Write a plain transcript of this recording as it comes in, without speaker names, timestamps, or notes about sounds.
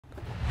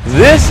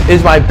This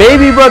is my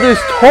baby brother's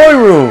toy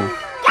room.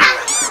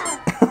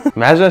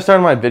 Imagine I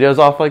started my videos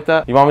off like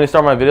that. You want me to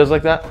start my videos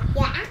like that?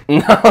 Yeah.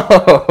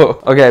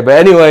 No. Okay, but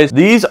anyways,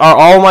 these are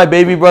all my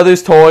baby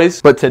brother's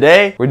toys. But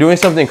today, we're doing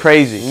something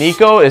crazy.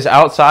 Nico is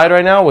outside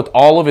right now with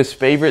all of his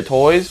favorite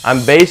toys.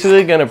 I'm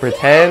basically gonna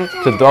pretend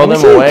to throw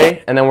them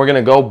away, and then we're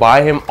gonna go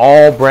buy him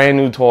all brand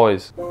new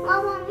toys. What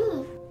about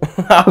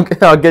me?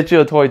 I'll get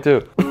you a toy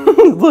too.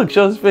 Look,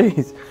 show his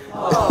face.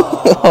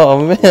 Oh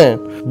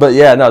man. But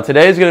yeah, no,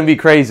 today is gonna be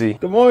crazy.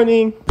 Good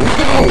morning.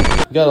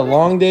 You got a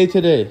long day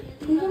today.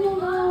 Leave him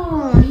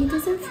alone. He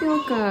doesn't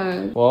feel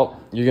good. Well,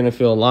 you're gonna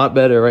feel a lot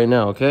better right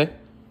now, okay?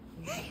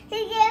 He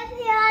can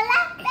feel a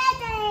lot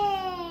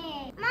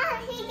better. Mom,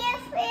 he can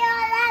feel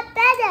a lot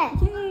better.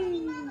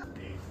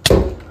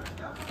 Yay.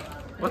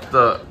 What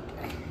the?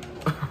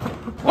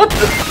 What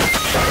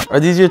the? Are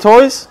these your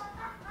toys?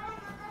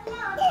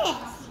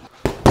 Yes.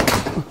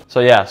 So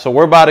yeah, so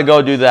we're about to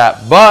go do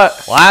that.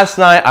 But last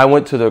night I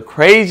went to the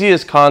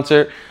craziest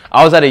concert.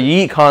 I was at a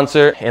Yeet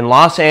concert in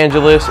Los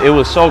Angeles. It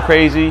was so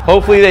crazy.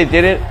 Hopefully they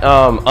didn't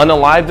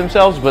unalive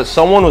themselves, but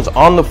someone was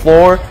on the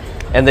floor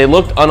and they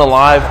looked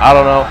unalive. I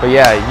don't know. But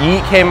yeah,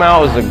 Yeet came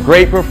out. It was a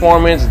great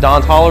performance.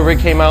 Don Toliver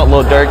came out.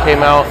 Lil Durk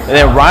came out. And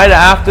then right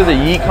after the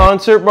Yeet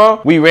concert,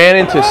 bro, we ran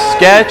into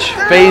Sketch,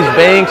 FaZe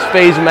Banks,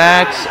 FaZe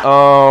Max,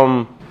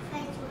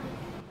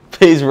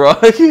 FaZe Rug,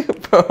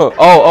 bro.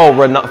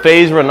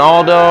 FaZe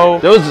Ronaldo.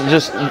 There was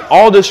just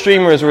all the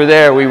streamers were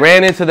there. We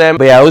ran into them.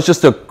 But yeah, it was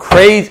just a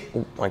crazy.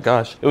 Oh my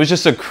gosh, it was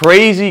just a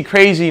crazy,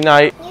 crazy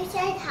night. You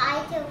said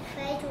hi to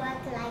FaZe Rug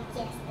like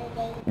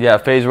yesterday. Yeah,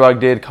 FaZe Rug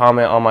did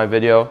comment on my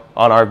video,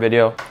 on our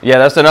video. Yeah,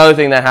 that's another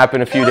thing that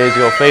happened a few days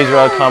ago. FaZe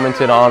Rug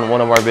commented on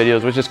one of our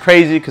videos, which is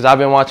crazy because I've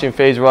been watching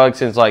FaZe Rug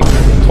since like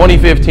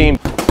 2015.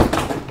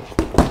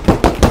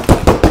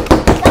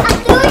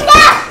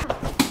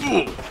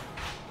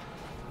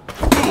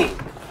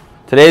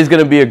 Today's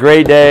gonna be a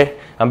great day.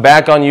 I'm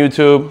back on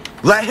YouTube.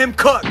 Let him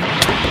cook.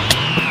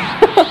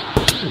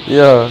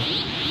 Yeah.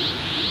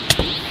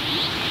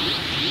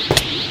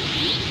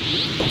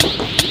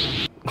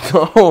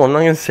 No, I'm not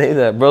gonna say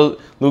that, bro.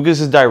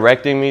 Lucas is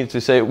directing me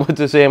to say what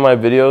to say in my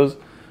videos.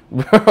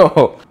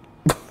 Bro.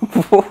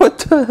 What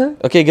the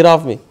heck? Okay, get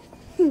off me.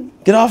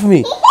 Get off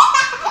me.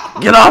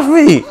 Get off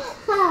me.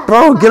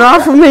 Bro, get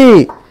off of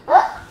me.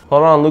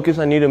 Hold on, Lucas,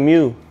 I need a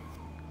Mew.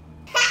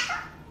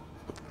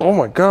 Oh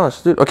my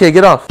gosh, dude. Okay,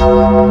 get off. What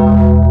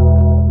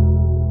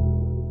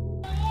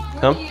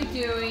are you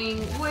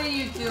doing? What are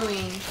you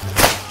doing?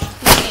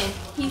 Listen,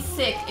 he's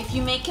sick. If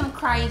you make him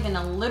cry even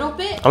a little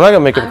bit, I'm not gonna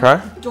make him cry.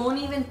 Don't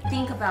even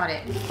think about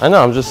it. I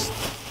know, I'm just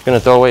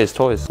gonna throw away his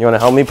toys. You wanna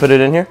help me put it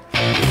in here?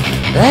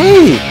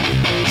 Hey!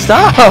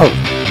 Stop!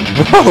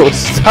 Bro,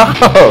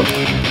 stop!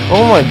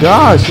 Oh my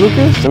gosh,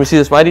 Lucas. Let me see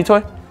the Spidey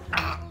toy.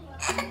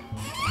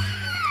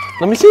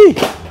 Let me see.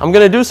 I'm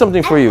gonna do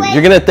something for you.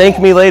 You're gonna thank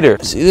me later.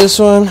 See this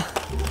one?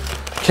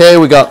 Okay,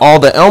 we got all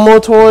the Elmo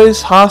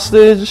toys,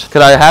 hostage.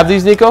 Could I have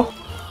these, Nico?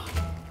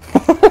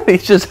 He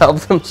just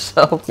helped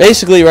himself.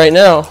 Basically, right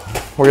now,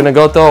 we're gonna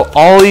go throw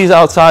all these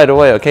outside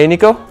away, okay,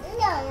 Nico? No,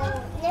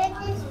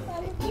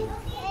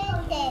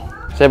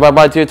 Say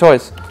bye-bye to your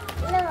toys.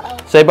 no.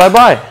 Say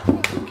bye-bye.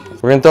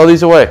 We're gonna throw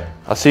these away.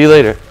 I'll see you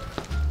later.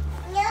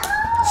 No.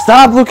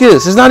 Stop,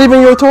 Lucas. It's not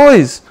even your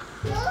toys.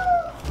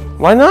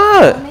 Why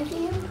not? You're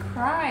making him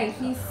cry.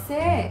 He's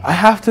sick. I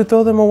have to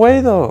throw them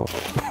away, though.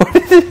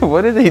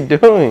 What are they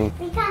doing?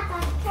 Because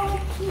I'm so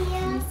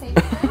cute. Say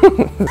that.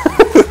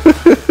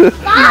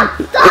 Stop!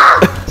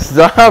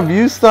 Stop,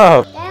 you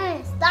stop.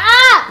 Stop!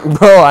 Stop!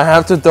 Bro, I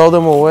have to throw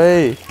them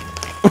away.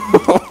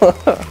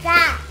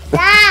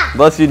 Stop!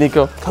 Bless you,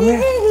 Nico. Come here.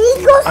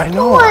 Nico's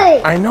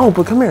toy. I know,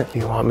 but come here.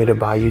 You want me to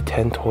buy you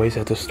 10 toys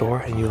at the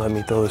store and you let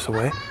me throw this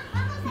away?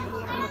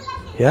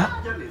 Yeah?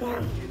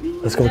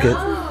 Let's go get...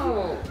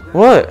 No.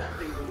 What?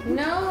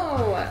 No.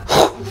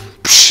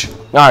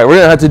 All right, we're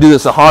gonna have to do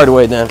this the hard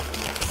way then.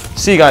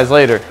 See you guys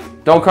later.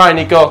 Don't cry,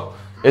 Nico.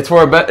 It's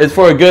for a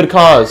good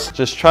cause.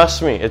 Just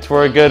trust me. It's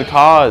for a good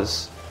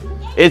cause.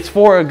 It's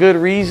for a good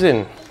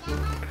reason.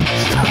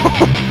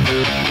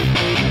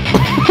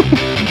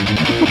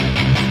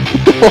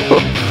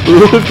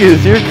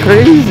 Lucas, you're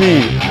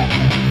crazy.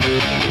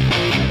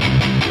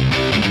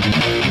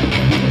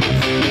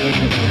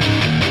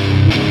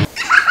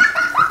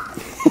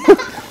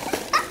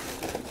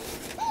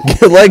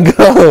 Let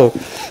go.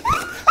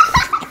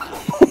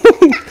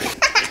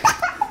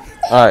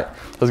 All right,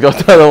 let's go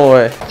throw them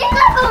away. You're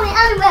not going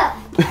anywhere.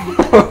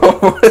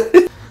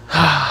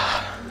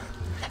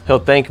 He'll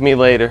thank me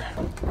later.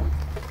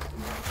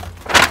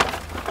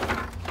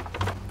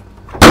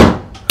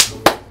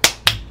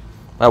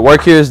 My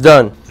work here is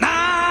done.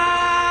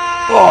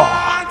 Oh.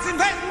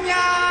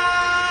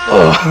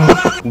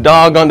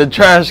 Dog on the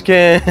trash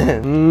can.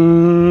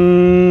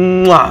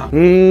 Mwah.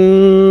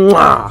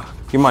 Mwah.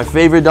 You're my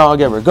favorite dog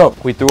ever. Go.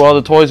 We threw all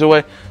the toys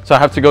away, so I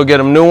have to go get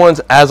them new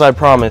ones as I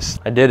promised.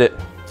 I did it.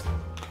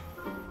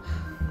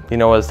 You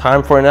know what it's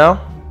time for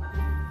now?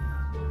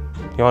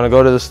 You want to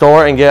go to the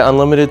store and get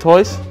unlimited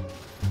toys?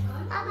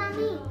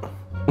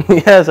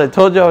 Yes, I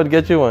told you I would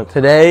get you one.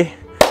 Today,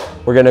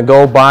 we're gonna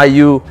go buy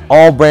you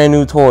all brand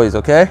new toys,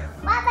 okay?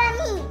 What about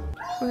me?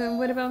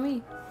 What about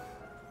me?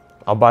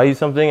 I'll buy you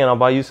something and I'll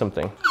buy you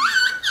something.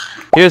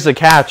 Here's the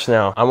catch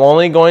now. I'm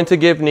only going to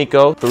give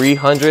Nico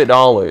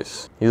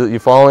 $300. You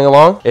following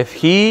along? If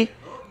he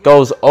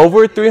goes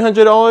over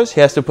 $300,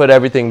 he has to put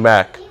everything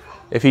back.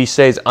 If he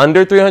stays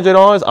under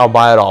 $300, I'll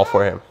buy it all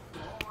for him.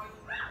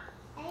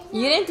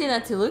 You didn't do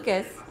that to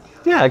Lucas.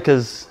 Yeah,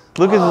 because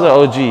Lucas is an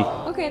OG.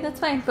 Okay, that's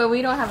fine, but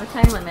we don't have a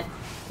time limit.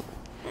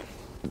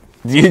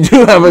 You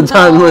do have a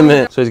time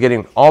limit. So he's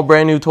getting all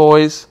brand new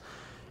toys.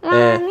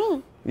 And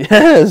Me.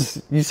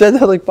 yes, you said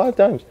that like 5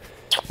 times.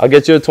 I'll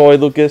get you a toy,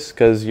 Lucas,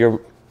 because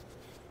you're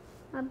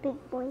A big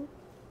boy.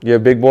 a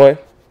big boy.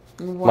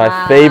 Wow.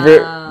 My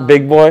favorite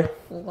big boy.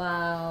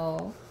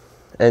 Wow.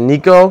 And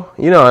Nico,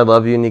 you know I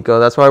love you, Nico.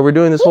 That's why we're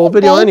doing this whole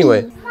video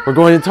anyway. We're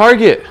going to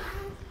Target.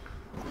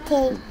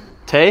 Okay.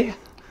 Tay,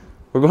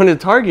 we're going to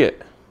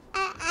Target.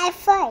 I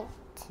fight.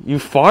 You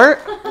fart?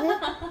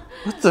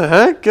 What the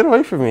heck? Get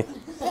away from me.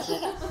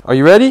 Are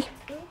you ready?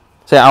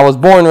 Say, I was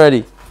born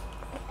ready.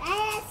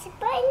 I was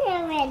born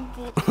already.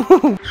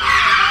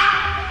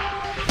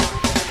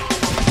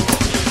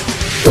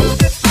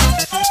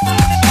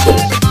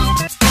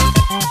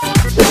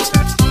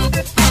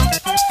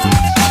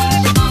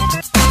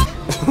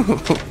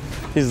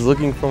 He's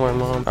looking for my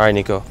mom. All right,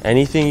 Nico.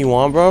 Anything you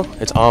want, bro,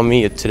 it's on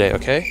me today,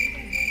 okay?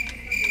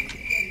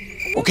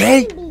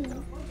 Okay?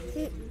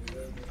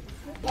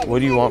 What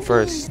do you want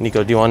first?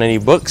 Nico, do you want any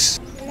books?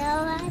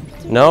 No,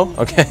 No?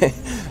 Okay.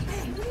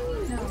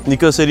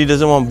 Nico said he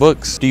doesn't want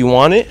books. Do you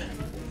want it?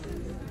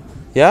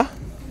 Yeah?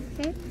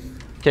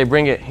 Okay,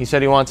 bring it. He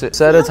said he wants it.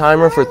 Set a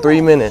timer for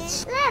 3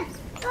 minutes. let's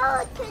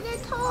go to the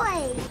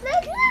toy.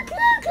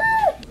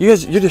 Look. You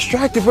guys, you're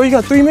distracted, bro. You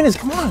got 3 minutes.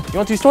 Come on. You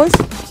want these toys?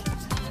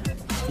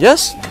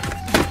 Yes?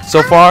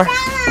 So far,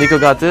 Nico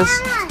got this.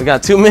 We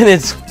got 2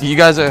 minutes. You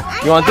guys are,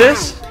 you want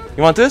this?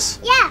 You want this?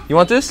 Yeah. You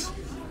want this?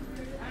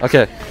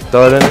 Okay,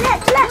 throw it in. Look.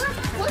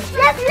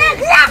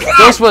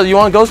 Ghostbusters, you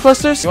want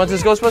Ghostbusters? You want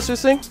this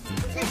Ghostbusters thing?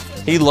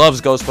 He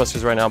loves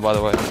Ghostbusters right now, by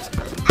the way.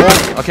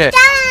 Okay,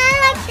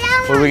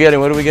 what are we getting?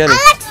 What are we getting?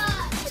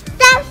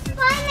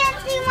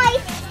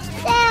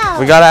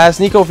 We gotta ask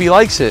Nico if he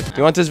likes it.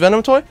 You want this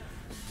Venom toy?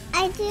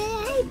 I do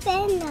like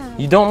Venom.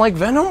 You don't like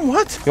Venom?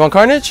 What? You want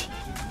Carnage?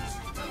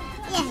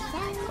 Yes.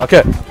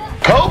 Okay.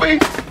 Kobe!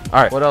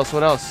 All right, what else?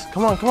 What else?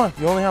 Come on, come on.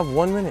 You only have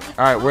 1 minute.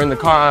 All right, we're in the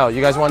car aisle.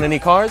 You guys want any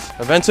cars?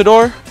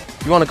 Aventador?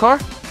 You want a car?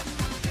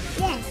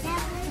 Yes.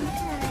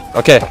 That's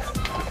Okay.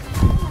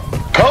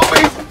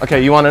 Kobe!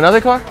 Okay, you want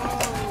another car?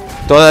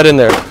 Throw that in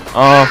there.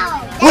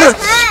 What?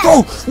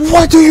 Bro,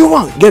 what do you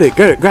want? Get it,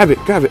 grab it.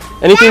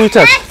 Anything you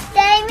touch.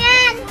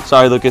 Damien.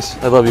 Sorry, Lucas.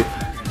 I love you.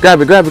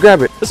 Grab it.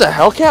 This is a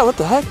Hellcat? What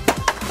the heck?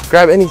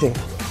 Grab anything.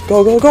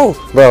 Go.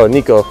 Bro,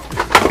 Nico.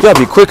 You gotta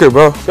be quicker,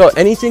 bro. Yo,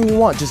 anything you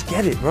want, just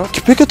get it, bro.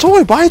 Pick a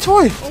toy, buy a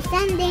toy. It's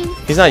ending.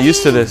 He's not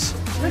used to this.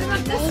 What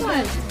about this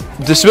one?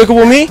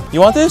 Despicable Me?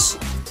 You want this?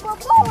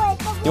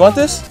 You want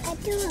this? I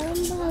do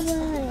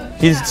want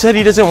He said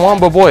he doesn't want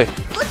boy.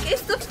 Look,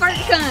 it's the fart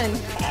gun.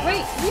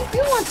 Wait, you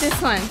do want this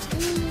one.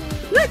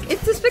 Look,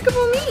 it's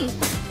Despicable Me.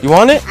 You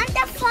want it? I'm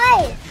the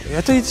fight.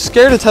 I thought you're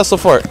scared of Tesla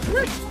fart.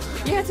 Look,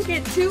 you have to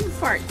get 2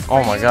 farts.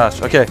 Oh my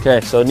gosh. Okay.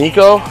 So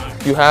Nico,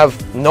 you have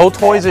no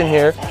toys in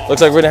here.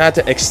 Looks like we're gonna have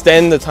to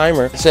extend the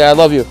timer. Say I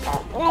love you. I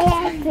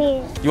love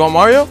you. You want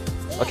Mario?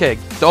 Okay,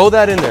 throw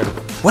that in there.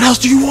 What else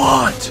do you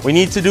want? We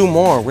need to do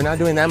more. We're not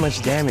doing that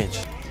much damage.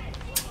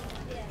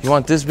 You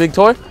want this big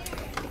toy?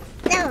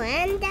 No,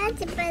 and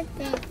that's a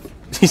birthday.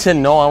 He said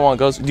no, I want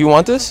Ghost. Do you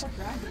want this?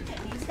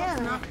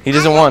 No. He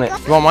doesn't want it.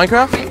 You want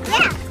Minecraft?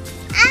 Yeah.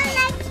 I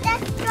like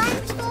that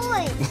one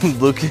toy.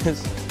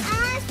 Lucas. I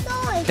like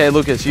toy. Okay,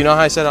 Lucas, you know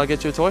how I said I'll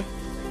get you a toy?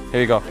 Here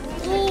you go.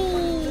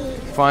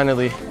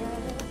 Finally,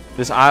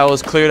 this aisle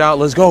is cleared out.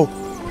 Let's go.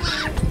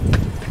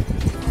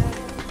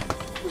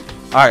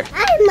 All right.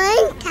 I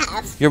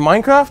Minecraft. Your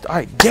Minecraft? All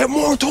right, get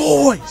more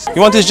toys.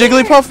 You want this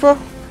Jigglypuff, bro?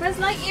 Buzz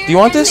Lightyear Do you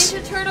want and this?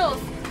 Ninja Turtles.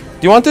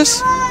 Do you want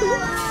this?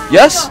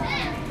 Yes?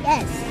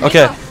 Yes.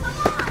 Okay.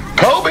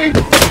 Kobe.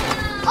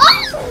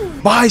 Oh!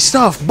 Buy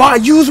stuff.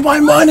 Use my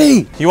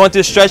money. You want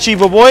this stretchy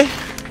boy?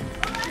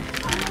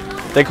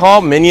 They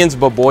call Minions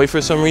boy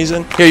for some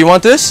reason. Here, you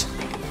want this?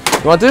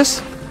 You want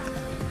this?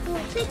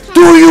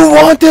 Do you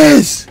want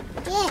this?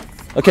 Yes.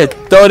 Okay,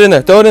 throw it in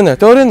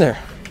there.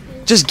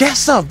 Just get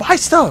stuff. Buy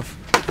stuff.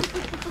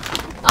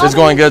 It's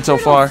going good so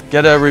far.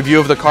 Get a review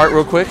of the cart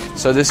real quick.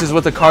 So this is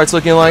what the cart's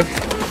looking like.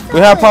 We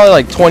have probably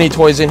like 20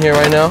 toys in here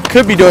right now.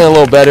 Could be doing a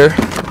little better.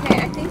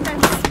 Okay, I think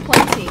that's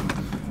plenty.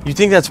 You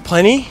think that's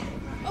plenty?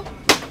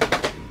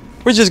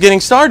 We're just getting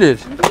started.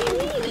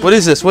 What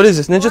is this?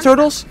 Ninja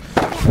Turtles?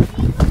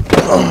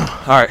 All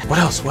right, what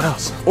else?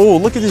 Oh,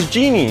 look at this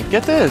genie.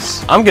 Get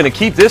this. I'm gonna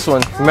keep this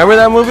one. Remember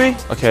that movie?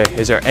 Okay,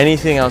 is there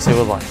anything else they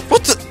would like?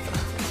 What the?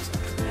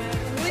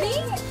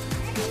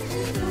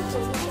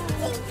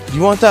 Woody?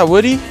 You want that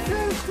Woody?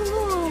 So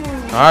cool.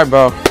 All right,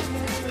 bro.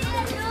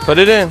 Put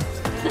it in.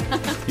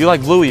 You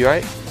like Bluey,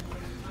 right?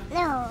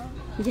 No.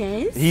 Yay.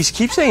 is? He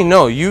keeps saying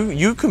no.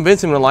 You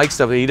convince him to like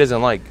stuff that he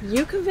doesn't like.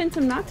 You convince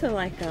him not to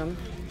like them.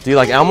 Do you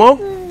like Elmo?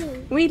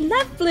 We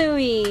love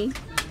Bluey.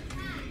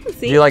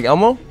 See? Do you like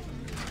Elmo?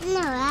 No,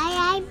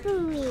 I like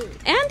Bluey.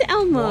 And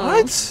Elmo.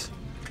 What?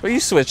 Well, you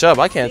switch up.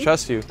 I can't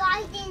trust you.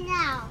 Starting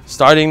now.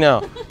 Starting now.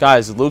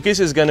 Guys, Lucas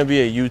is going to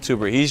be a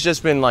YouTuber. He's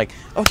just been like,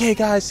 okay,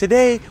 guys,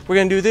 today we're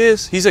going to do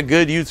this. He's a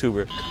good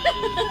YouTuber.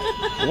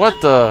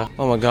 What the?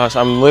 Oh my gosh,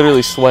 I'm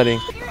literally sweating.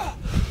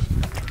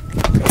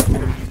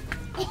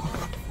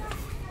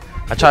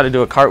 I try to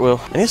do a cartwheel.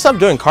 I need to stop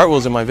doing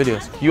cartwheels in my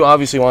videos. You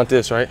obviously want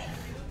this, right?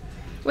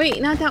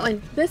 Wait, not that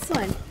one. This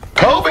one.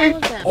 Kobe!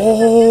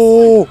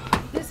 Oh,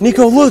 This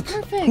Nico, one's look.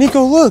 perfect.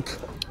 Nico, look.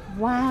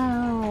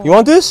 Wow. You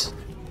want this?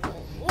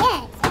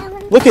 Yes. I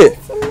want Look it.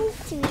 Sesame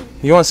Street.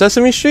 You want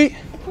Sesame Street?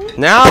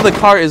 Now the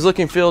cart is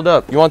looking filled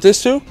up. You want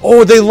this too?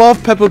 Oh, they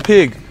love Peppa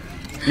Pig.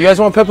 You guys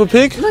want Peppa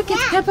Pig? Look,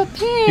 it's Peppa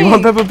Pig. You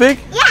want Peppa Pig?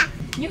 Yeah.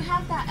 You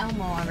have that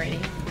Elmo already.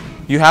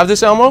 You have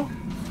this, Elmo?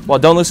 Well,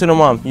 don't listen to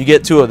Mom. You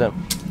get 2 of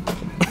them.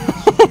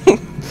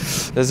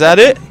 Is that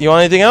it? You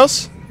want anything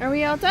else? Are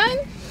we all done?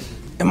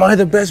 Am I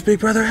the best big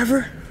brother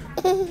ever?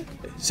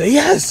 Say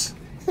yes.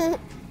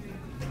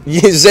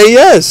 Say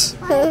yes.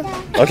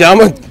 Okay, I'm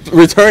gonna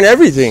return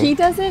everything. He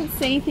doesn't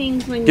say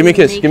things when Give me a you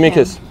kiss. make Give me a him.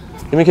 kiss.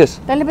 Give me a kiss.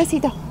 Dale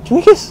besito. Give me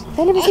a kiss.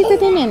 Dale besito,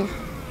 Damien.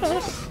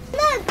 Look,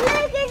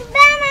 it's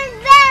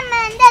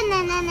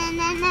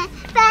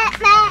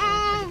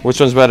Batman. Which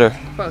one's better?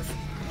 Both.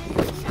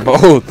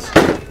 Both.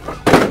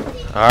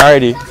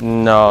 Alrighty.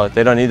 No,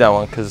 they don't need that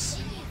one because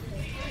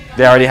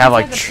they already have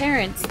like. The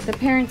parents. The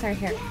parents are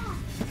here.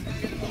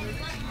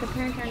 The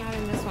parents are not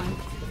in this one.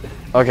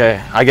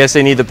 Okay, I guess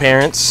they need the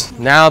parents.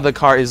 Now the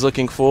cart is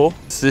looking full.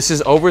 This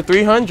is over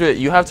 300.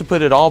 You have to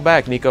put it all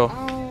back, Nico.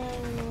 Oh.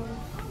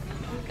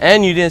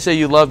 And you didn't say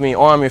you love me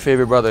or I'm your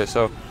favorite brother,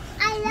 so.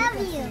 I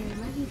love you.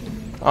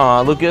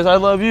 Aw, Lucas, I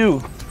love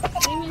you.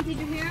 Damien, did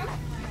you hear him?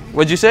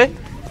 What'd you say?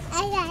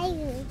 I love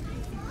you.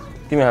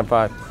 Give me a high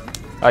five.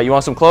 All right, you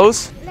want some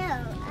clothes?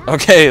 No.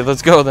 Okay,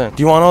 let's go then.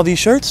 Do you want all these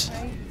shirts?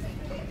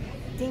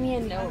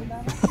 Damien, no.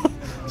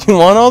 You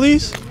want all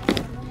these?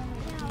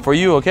 For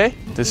you, okay?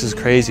 This is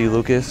crazy,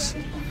 Lucas.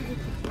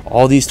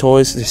 All these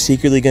toys, they're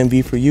secretly gonna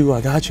be for you.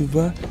 I got you,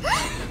 bruh.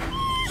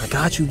 I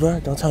got you,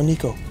 bruh. Don't tell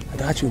Nico. I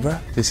got you, bruh.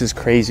 This is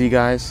crazy,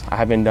 guys. I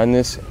haven't done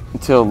this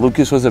until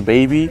Lucas was a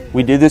baby.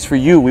 We did this for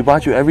you. We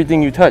bought you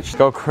everything you touched.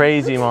 Go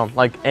crazy, Mom.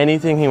 Like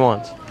anything he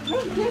wants.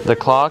 The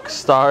clock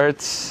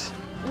starts.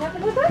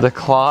 The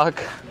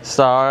clock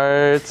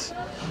starts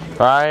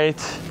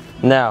right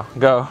now.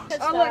 Go.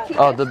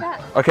 Oh, look.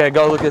 Okay,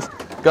 go, Lucas.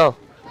 Go.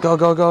 Go,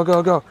 go, go,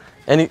 go, go.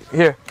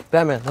 Here,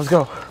 Batman, let's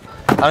go.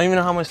 I don't even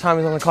know how much time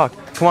is on the clock.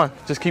 Come on,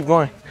 just keep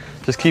going.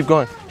 Just keep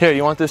going. Here,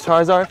 you want this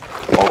Charizard?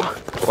 Oh,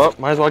 well,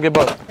 might as well get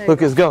both.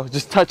 Lucas, go.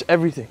 Just touch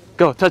everything.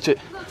 Go, touch it.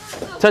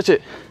 Touch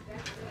it.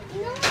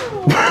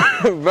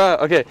 Bro,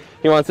 okay.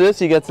 He wants this,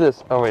 he gets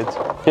this. Oh, wait.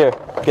 Here,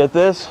 get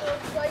this.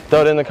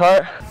 Throw it in the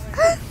cart.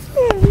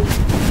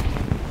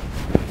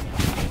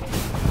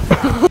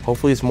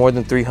 Hopefully it's more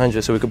than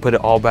 300 so we can put it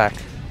all back.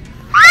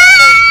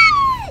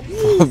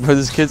 For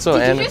this kid so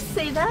Did you just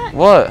say that?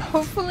 What?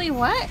 Hopefully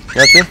what?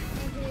 Nothing?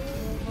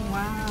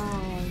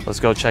 Wow. Let's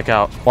go check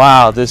out.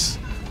 Wow,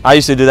 I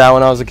used to do that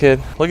when I was a kid.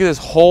 Look at this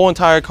whole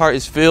entire cart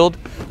is filled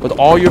with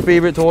all your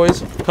favorite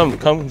toys.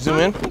 Come, zoom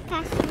in.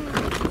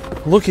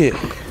 Look it.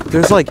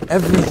 There's like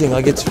everything.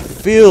 Like it's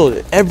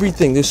filled.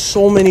 Everything. There's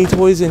so many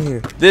toys in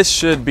here. This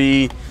should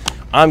be,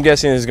 I'm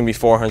guessing this is gonna be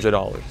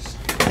 $400.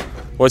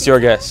 What's your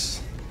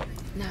guess?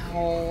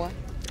 No.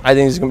 I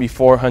think it's gonna be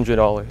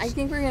 $400. I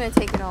think we're gonna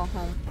take it all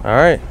home. All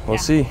right, we'll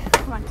Yeah. see.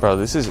 Come on. Bro,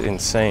 this is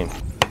insane.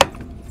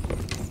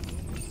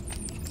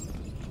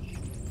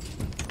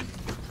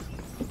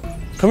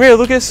 Come here,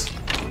 Lucas.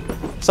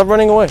 Stop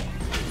running away.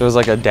 There was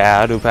like a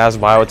dad who passed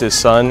by with his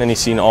son and he's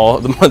seen all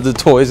the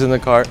toys in the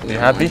cart. You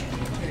happy?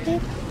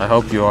 I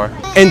hope you are.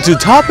 And to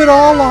top it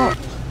all off,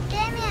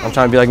 I'm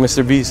trying to be like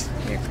Mr. Beast.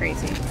 You're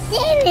crazy.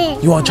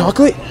 Damien. You want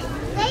chocolate?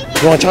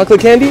 You want chocolate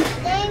candy?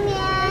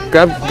 Damien.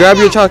 Grab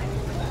your chocolate.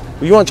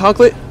 You want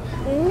chocolate?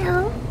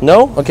 No.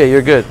 No? Okay,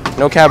 you're good.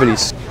 No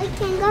cavities. We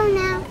can go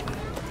now.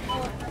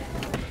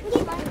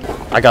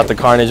 I got the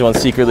Carnage one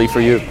secretly for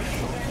you.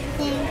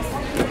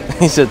 Thanks.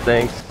 He said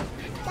thanks.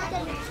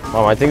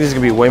 Mom, I think this is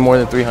gonna be way more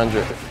than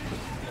 300.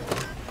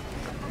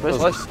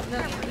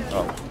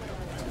 Oh.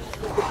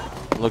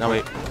 Look,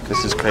 wait,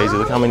 this is crazy.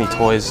 Look how many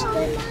toys.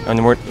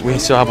 And we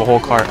still have a whole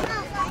cart.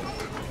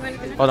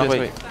 Hold on,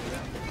 wait.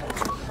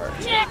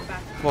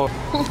 Well,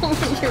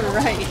 You're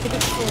right.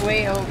 It's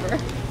way over.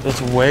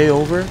 it's way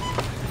over.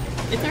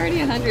 It's already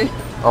 100.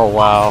 Oh,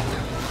 wow.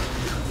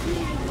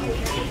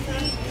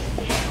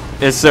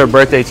 It's their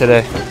birthday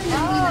today.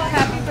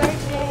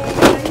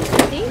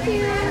 Thank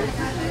you.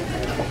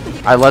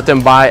 I let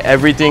them buy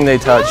everything they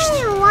touched.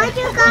 Hey, why'd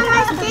you got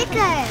my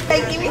sticker?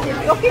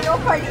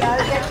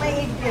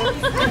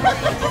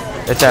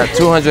 It's at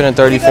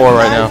 234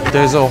 right now.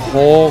 There's a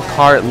whole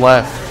cart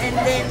left,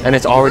 and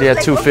it's already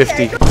at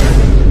 250.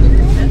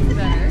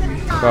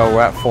 Bro,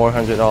 we're at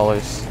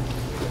 $400.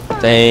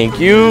 Thank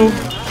you.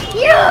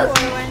 Yes!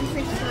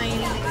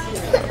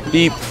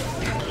 Beep.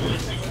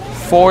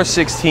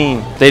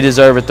 416. They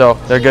deserve it though.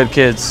 They're good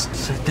kids.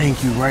 Say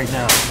thank you right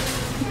now.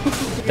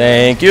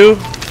 Thank you.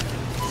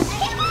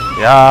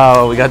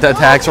 Yeah, we got that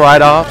tax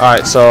write-off. All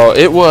right, so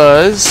it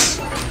was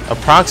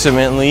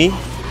approximately,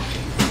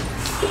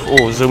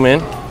 oh, zoom in,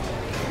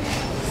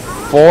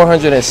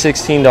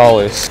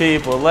 $416.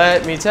 People,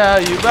 let me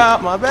tell you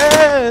about my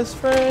best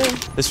friend.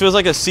 This feels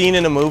like a scene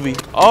in a movie.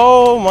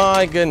 Oh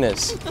my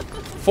goodness.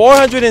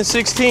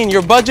 416,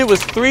 your budget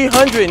was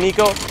 300,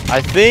 Nico.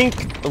 I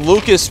think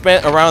Lucas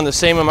spent around the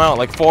same amount,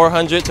 like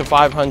 400 to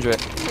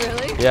 500.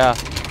 Really? Yeah,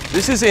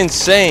 this is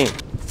insane.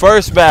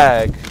 First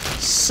bag,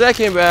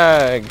 second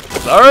bag,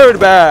 third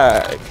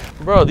bag.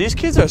 Bro, these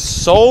kids are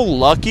so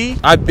lucky.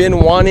 I've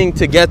been wanting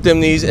to get them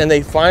these and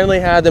they finally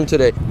had them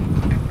today.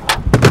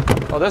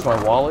 Oh, there's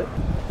my wallet.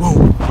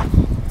 Whoa.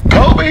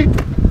 Kobe!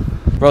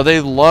 Bro,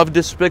 they love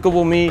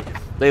Despicable Me.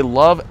 They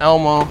love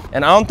Elmo.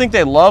 And I don't think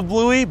they love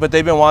Bluey, but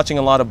they've been watching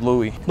a lot of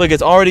Bluey. Look,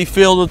 it's already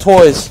filled with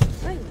toys.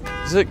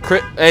 Is it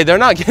hey, they're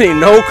not getting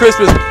no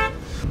Christmas.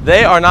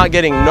 They are not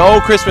getting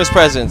no Christmas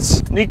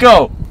presents.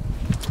 Nico,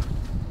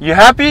 you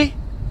happy?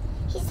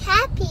 He's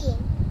happy.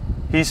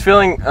 He's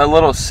feeling a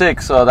little sick,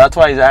 so that's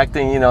why he's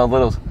acting, you know, a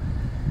little.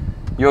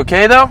 You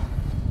okay though?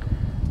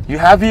 You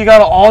happy you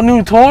got all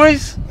new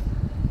toys?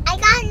 I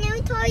got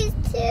new toys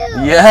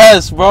too.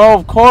 Yes, bro,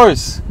 of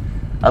course.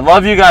 I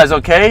love you guys,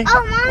 okay?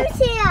 Oh, Mom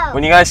too.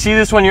 When you guys see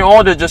this when you're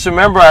older, just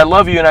remember I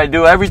love you and I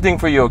do everything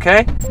for you,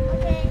 okay?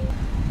 Okay.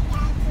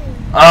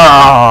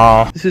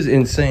 Ah, this is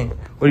insane.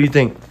 What do you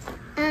think?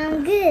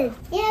 Good.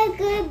 You're a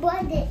good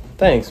boy.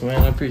 Thanks,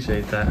 man. I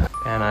appreciate that.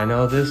 And I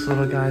know this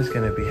little guy's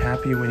gonna be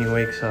happy when he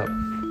wakes up.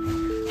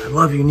 I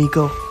love you,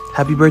 Nico.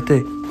 Happy birthday.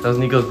 That was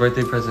Nico's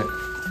birthday present.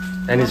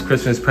 And his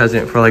Christmas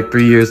present for like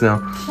 3 years now.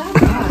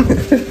 Shut up.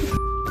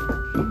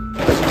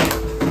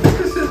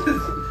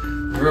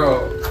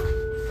 Bro,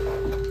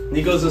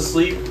 Nico's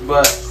asleep,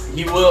 but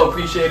he will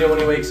appreciate it when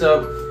he wakes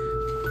up.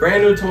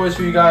 Brand new toys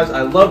for you guys.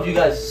 I love you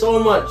guys so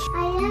much.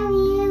 I love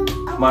you.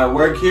 My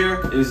work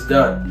here is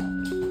done.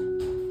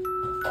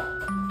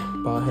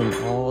 Bought him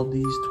all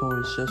these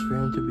toys just for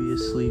him to be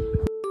asleep.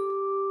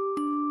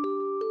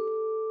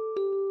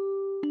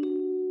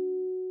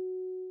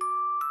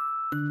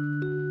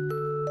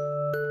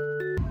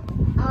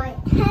 Alright,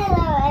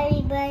 hello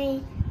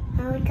everybody.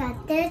 Now we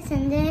got this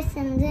and this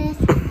and this.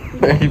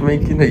 Are you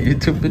making a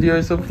YouTube video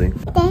or something?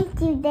 Thank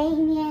you,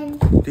 Damien.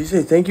 Did you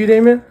say thank you,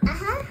 Damien?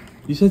 Uh-huh.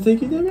 You said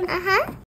thank you, Damien? Uh-huh.